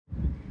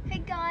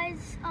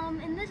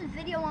guys, in this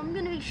video I'm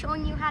going to be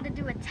showing you how to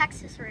do a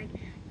Texas rig.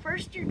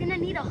 First you're going to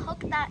need a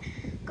hook that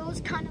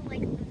goes kind of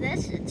like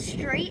this, it's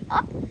straight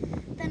up.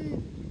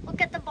 Then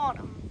look at the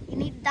bottom, you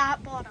need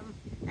that bottom.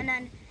 And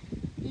then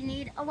you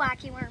need a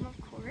wacky worm, of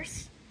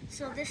course.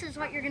 So this is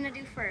what you're going to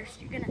do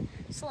first. You're going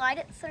to slide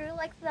it through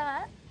like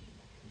that.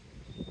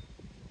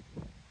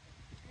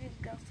 You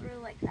go through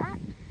like that.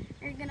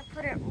 You're going to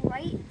put it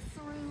right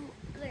through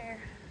there.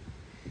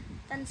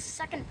 Then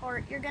second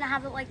part, you're gonna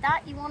have it like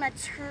that. You wanna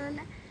turn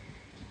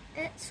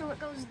it so it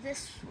goes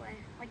this way,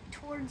 like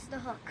towards the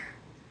hook.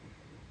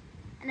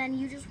 And then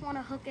you just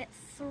wanna hook it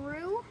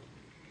through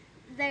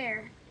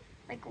there,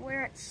 like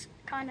where it's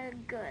kinda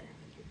good.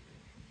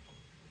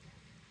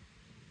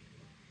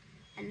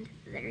 And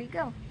there you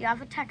go, you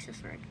have a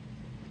Texas rig.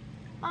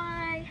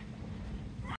 Bye.